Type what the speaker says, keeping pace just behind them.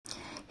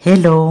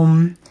Hello,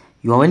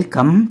 you are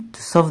welcome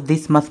to solve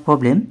this math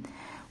problem,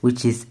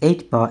 which is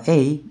 8 power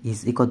a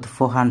is equal to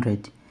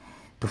 400.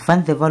 To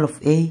find the value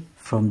of a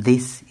from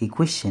this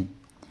equation.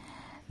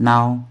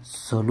 Now,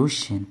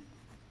 solution.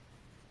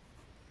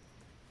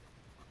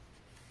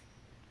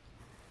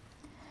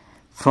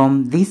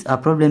 From this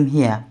problem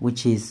here,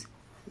 which is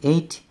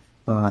 8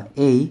 power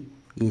a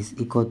is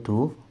equal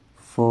to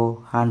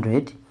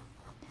 400.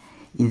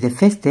 In the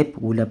first step,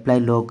 we'll apply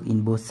log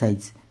in both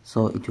sides.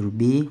 So it will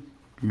be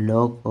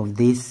log of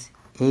this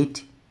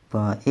 8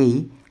 power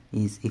a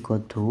is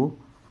equal to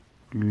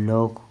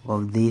log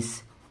of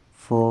this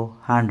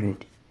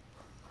 400.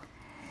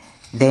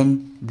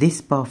 Then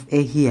this power of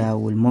a here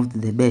will move to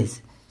the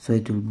base, so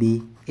it will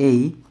be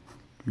a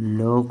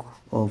log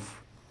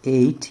of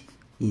 8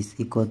 is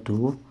equal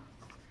to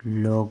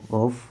log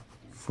of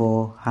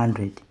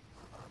 400.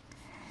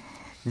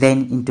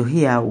 Then into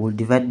here we'll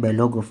divide by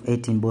log of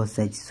 8 in both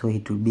sides, so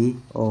it will be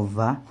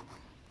over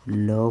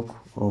log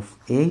of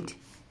 8,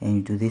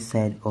 and to this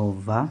side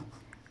over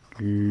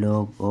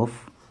log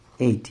of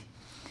 8.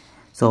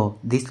 So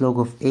this log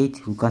of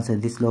 8 will cancel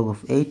this log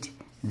of 8,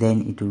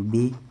 then it will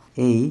be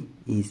a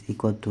is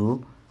equal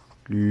to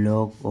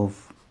log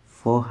of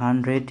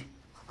 400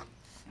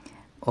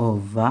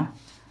 over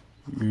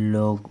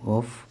log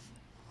of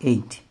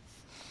 8.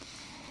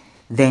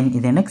 Then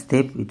in the next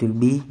step it will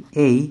be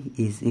a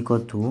is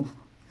equal to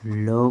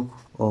log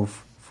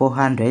of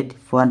 400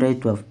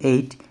 to have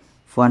 8.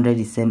 400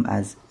 is same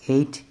as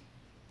 8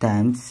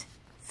 times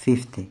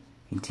 50,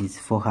 it is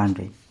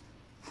 400.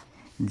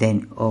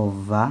 Then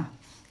over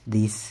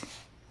this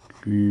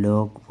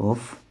log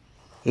of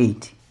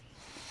 8.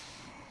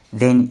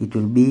 Then it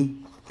will be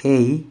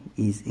a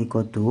is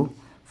equal to,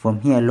 from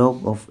here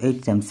log of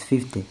 8 times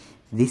 50.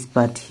 This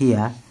part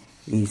here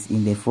is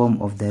in the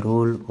form of the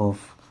rule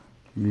of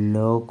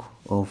log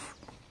of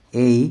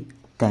a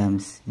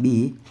times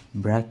b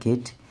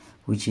bracket,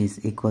 which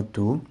is equal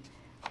to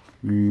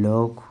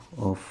log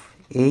of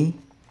a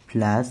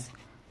plus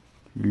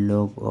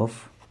log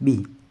of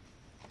b.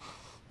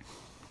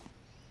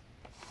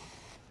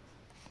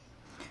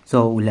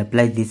 So we'll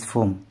apply this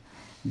form.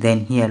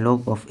 Then here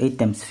log of 8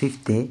 times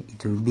 50,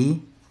 it will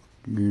be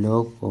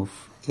log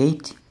of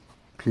 8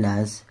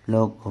 plus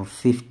log of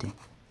 50.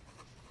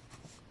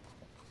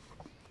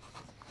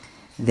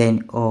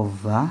 Then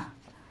over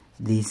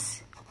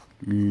this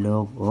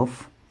log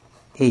of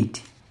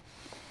 8.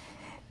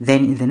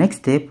 Then in the next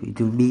step it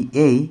will be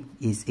a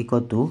is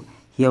equal to,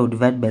 here we'll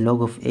divide by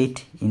log of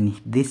 8 in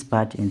this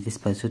part and this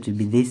part, so it will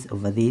be this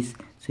over this,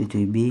 so it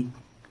will be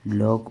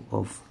log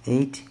of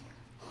 8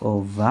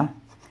 over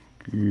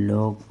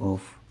log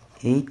of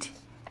 8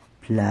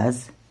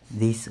 plus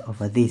this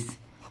over this,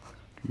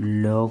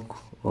 log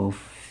of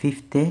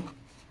 50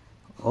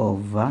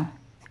 over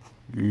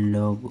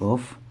log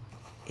of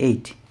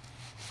 8.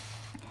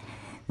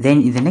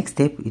 Then in the next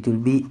step it will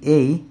be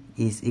a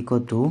is equal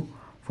to,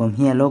 from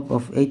here log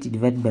of 8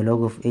 divided by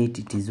log of 8,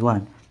 it is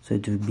 1, so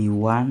it will be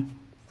 1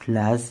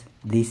 plus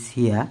this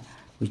here,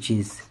 which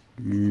is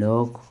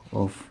log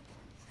of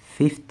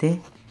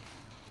 50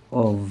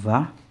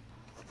 over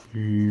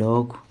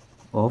log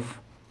of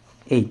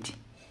 8.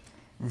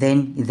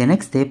 Then in the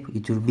next step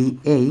it will be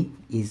a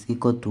is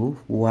equal to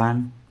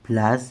 1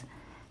 plus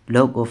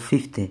log of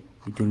 50.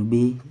 It will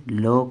be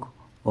log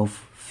of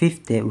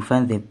 50. We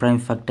find the prime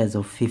factors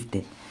of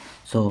 50.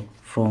 So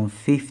from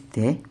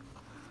 50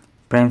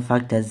 prime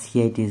factors,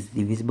 here it is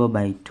divisible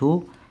by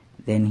 2,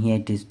 then here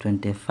it is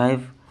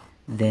 25,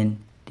 then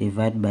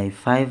divide by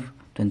 5,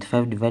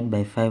 25 divided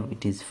by 5,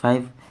 it is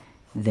 5,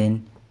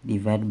 then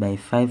divide by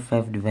 5,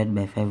 5 divided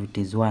by 5, it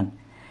is 1.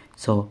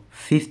 So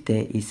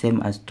 50 is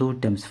same as 2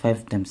 times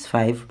 5 times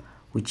 5,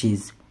 which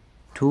is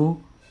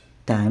 2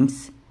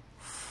 times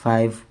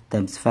 5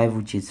 times 5,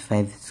 which is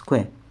 5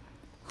 square.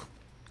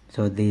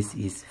 So this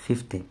is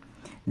 50.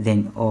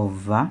 Then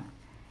over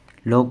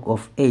log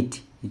of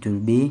 8, it will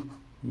be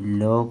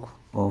log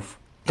of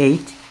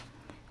 8.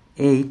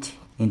 8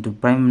 into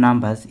prime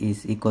numbers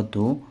is equal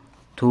to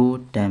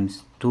 2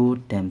 times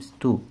 2 times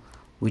 2,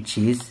 which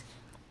is,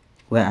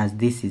 whereas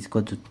this is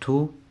equal to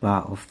 2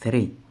 power of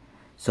 3.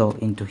 So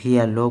into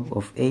here log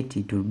of 8,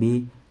 it will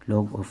be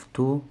log of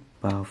 2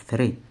 power of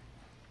 3.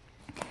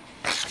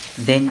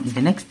 Then in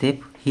the next step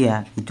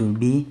here it will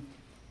be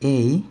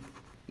a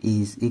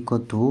is equal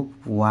to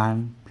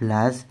 1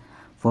 plus,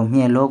 from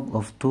here log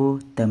of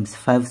 2 times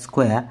 5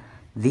 square,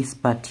 this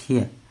part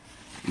here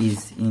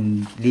is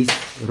in this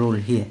rule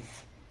here,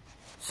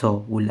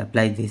 so we'll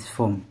apply this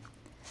form.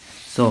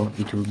 So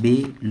it will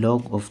be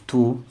log of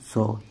 2,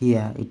 so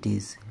here it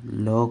is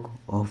log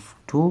of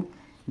 2,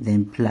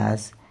 then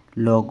plus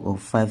log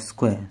of 5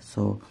 square,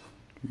 so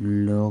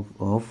log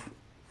of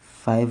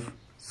 5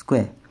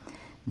 square,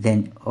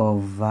 then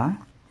over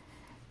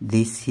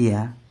this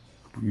here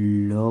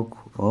log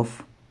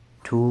of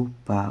 2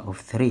 power of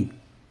 3.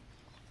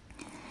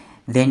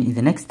 Then in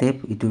the next step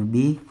it will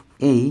be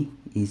a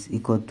is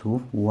equal to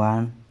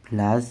 1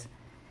 plus,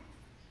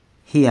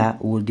 here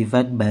we'll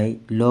divide by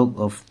log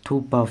of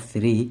 2 power of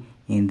 3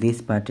 in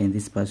this part and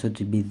this part, so it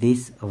will be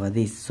this over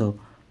this. So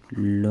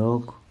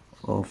log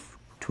of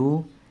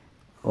 2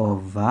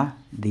 over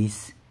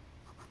this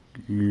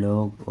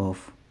log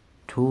of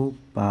 2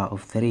 power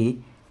of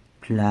 3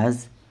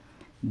 plus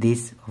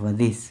this over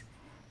this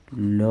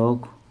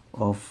log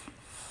of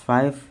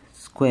 5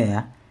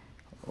 square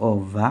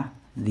over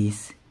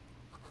this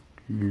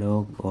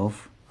log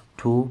of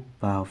 2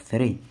 power of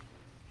 3.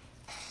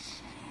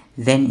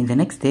 Then in the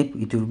next step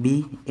it will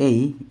be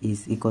a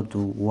is equal to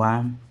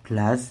 1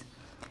 plus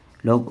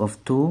log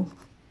of 2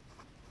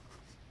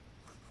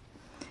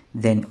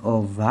 then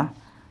over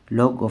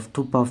log of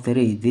 2 power of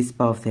 3. This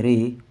power of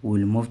 3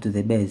 will move to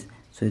the base,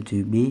 so it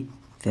will be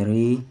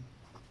 3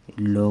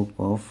 log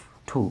of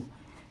 2,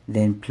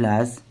 then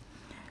plus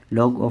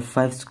log of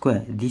 5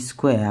 square. This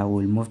square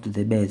will move to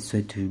the base, so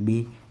it will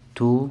be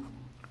 2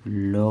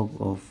 log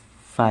of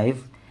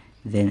 5,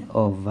 then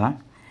over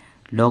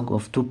log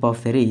of 2 power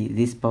of 3.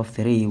 This power of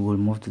 3 will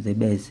move to the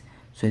base,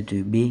 so it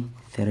will be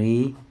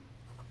 3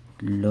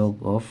 log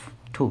of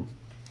 2.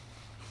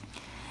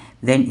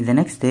 Then in the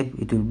next step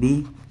it will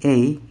be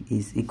a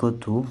is equal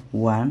to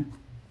 1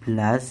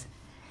 plus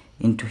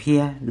into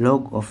here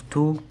log of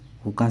 2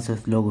 will cancel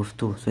with log of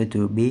 2, so it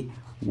will be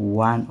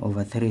 1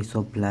 over 3,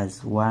 so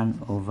plus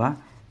 1 over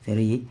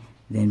 3,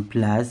 then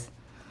plus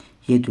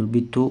here it will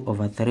be 2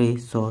 over 3,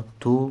 so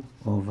 2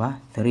 over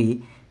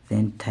 3,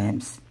 then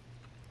times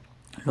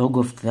log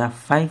of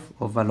 5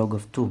 over log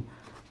of 2,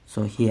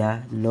 so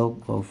here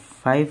log of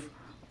 5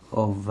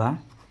 over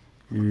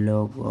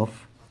log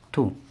of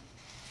 2.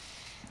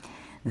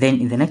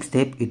 Then in the next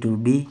step it will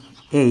be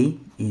a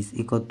is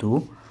equal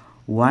to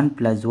 1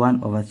 plus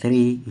 1 over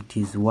 3, it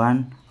is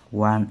 1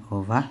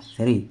 over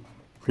 3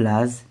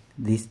 plus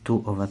this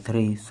 2 over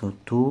 3, so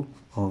 2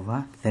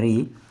 over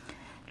 3.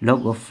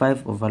 Log of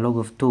 5 over log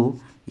of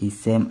 2 is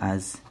same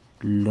as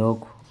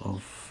log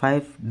of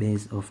 5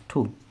 base of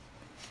 2.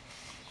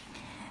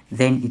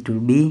 Then it will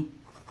be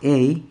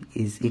a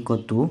is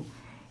equal to,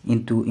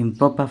 into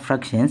improper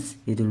fractions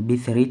it will be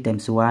 3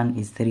 times 1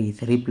 is 3,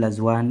 3 plus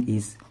 1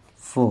 is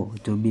 4,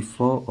 it will be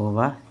 4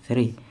 over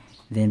 3,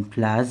 then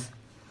plus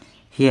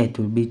here it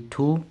will be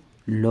 2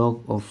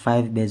 log of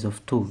 5 base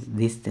of 2,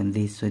 this and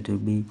this, so it will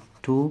be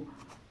 2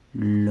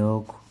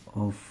 log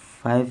of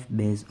 5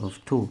 base of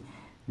 2,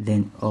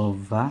 then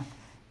over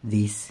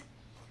this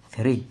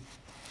 3.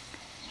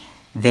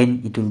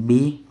 Then it will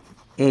be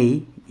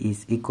a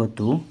is equal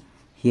to,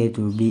 here it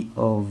will be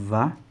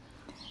over,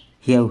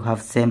 here we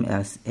have same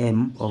as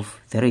m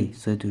of 3,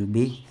 so it will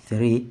be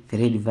 3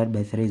 divided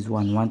by 3 is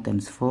 1, 1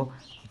 times 4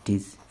 it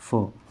is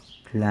 4,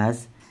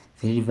 plus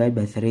 3 divided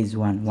by 3 is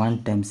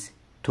 1 times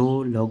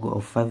 2 log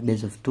of 5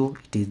 base of 2,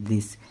 it is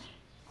this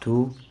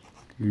 2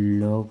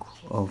 log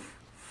of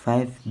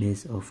 5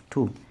 base of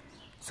 2.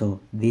 So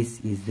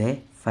this is the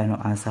final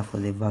answer for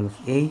the value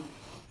of a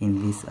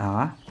in this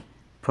our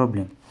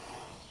problem.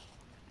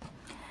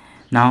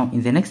 Now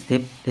in the next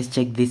step, let's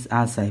check this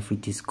answer if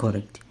it is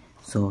correct.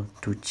 So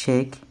to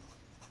check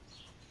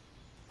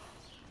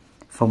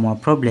from our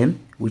problem,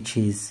 which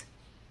is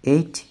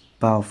 8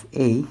 power of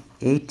a,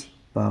 8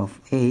 power of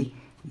a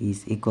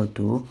is equal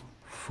to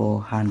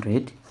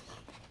 400.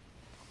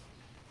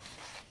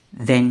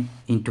 Then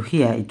into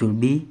here it will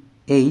be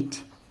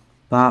 8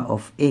 power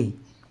of a.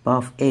 Power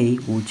of a,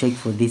 we'll check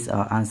for this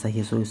our answer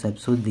here, so we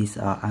substitute this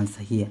our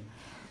answer here.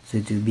 So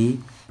it will be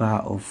power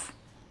of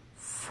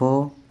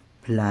 4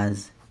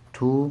 plus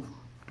 2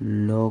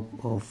 log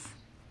of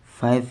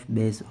 5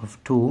 base of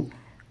 2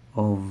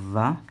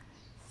 over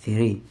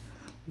 3.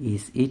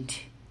 Is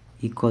it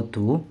equal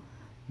to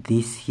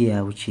this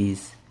here, which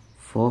is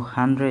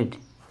 400?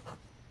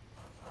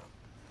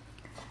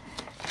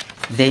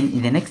 Then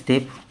in the next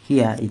step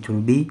here it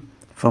will be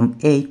from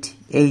 8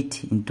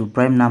 into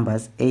prime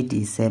numbers, 8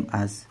 is same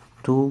as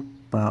 2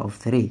 power of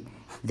 3,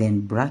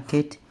 then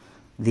bracket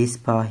this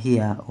power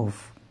here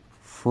of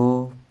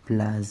 4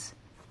 plus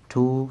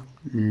 2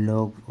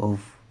 log of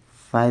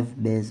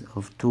 5 base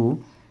of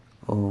 2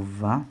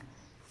 over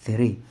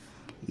 3.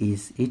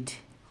 Is it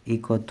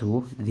equal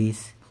to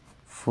this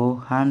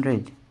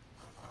 400?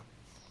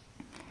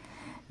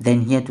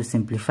 Then here to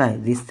simplify,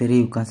 this 3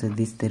 you cancel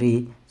this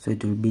 3, so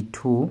it will be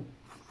 2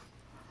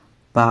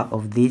 power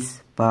of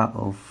this power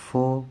of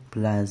 4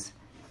 plus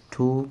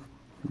 2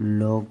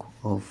 log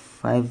of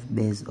 5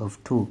 base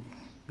of 2.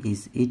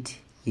 Is it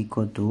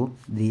equal to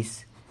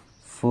this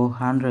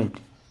 400?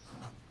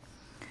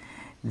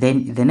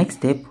 Then the next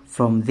step,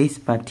 from this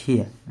part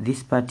here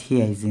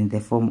is in the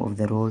form of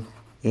the rule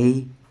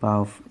a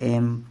power of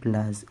m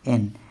plus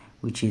n,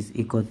 which is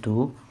equal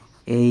to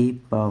a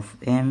power of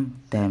m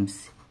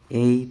times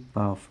a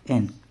power of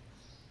n.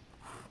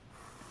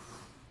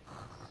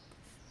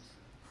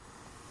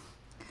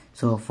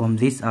 So from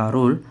this our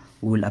rule,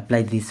 we will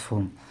apply this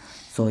form.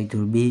 So it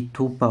will be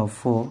 2 power of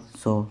 4,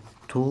 so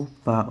 2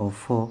 power of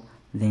 4,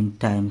 then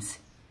times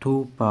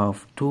 2 power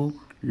of 2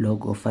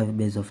 log of 5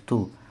 base of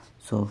 2.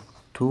 So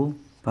 2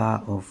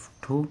 power of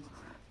 2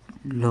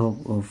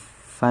 log of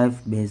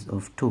 5 base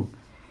of 2.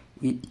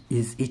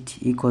 Is it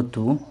equal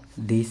to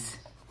this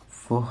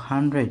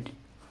 400?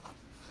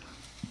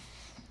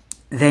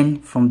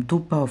 Then from 2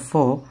 power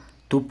 4,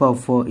 2 power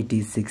 4 it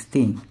is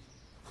 16.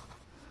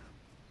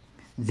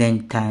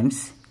 Then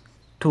times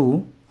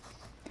 2,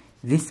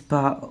 this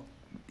power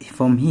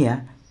from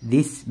here,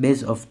 this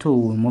base of 2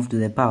 will move to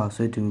the power,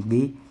 so it will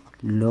be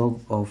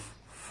log of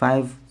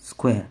 5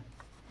 square.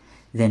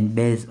 Then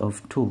base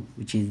of 2,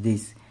 which is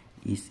this,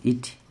 is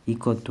it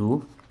equal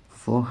to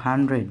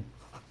 400.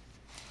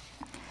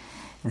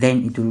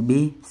 Then it will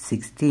be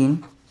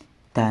 16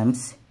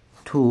 times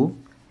 2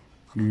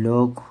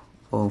 log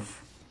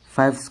of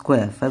 5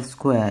 square. 5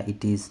 square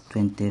it is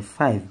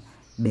 25.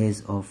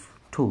 Base of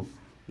 2,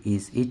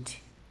 is it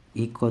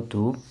equal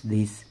to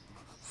this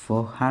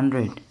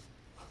 400.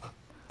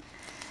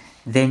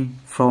 Then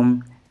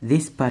from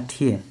this part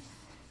here,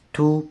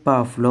 2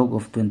 power of log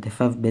of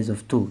 25 base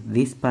of 2,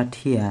 this part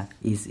here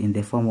is in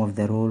the form of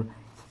the rule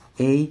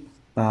a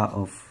power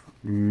of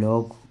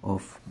log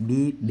of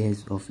b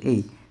base of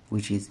a,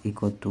 which is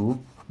equal to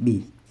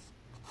b.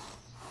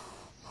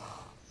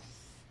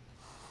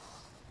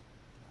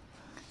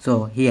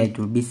 So here it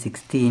will be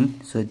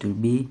 16, so it will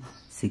be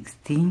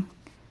 16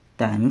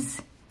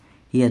 times,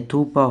 here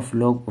 2 power of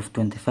log of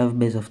 25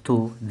 base of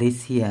 2,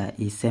 this here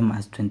is same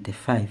as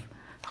 25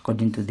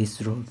 according to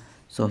this rule.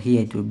 So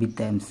here it will be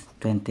times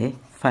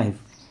 25,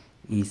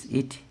 is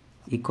it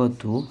equal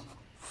to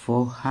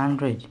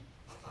 400.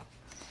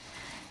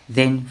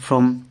 Then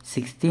from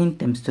 16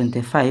 times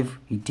 25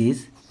 it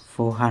is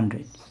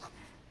 400,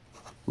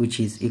 which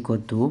is equal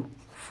to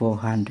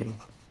 400.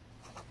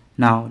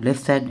 Now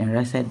left side and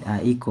right side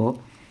are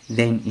equal,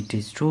 then it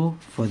is true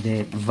for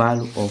the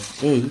value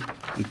of a,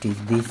 it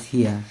is this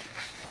here,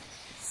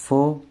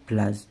 4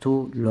 plus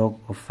 2 log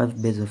of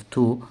 5 base of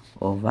 2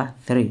 over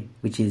 3,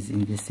 which is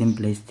in the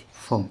simplest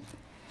form.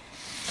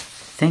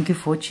 Thank you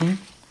for watching.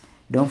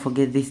 Don't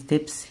forget these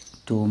tips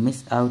to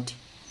miss out.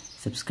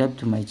 Subscribe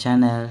to my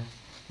channel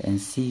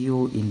and see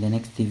you in the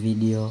next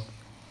video.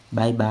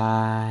 Bye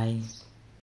bye.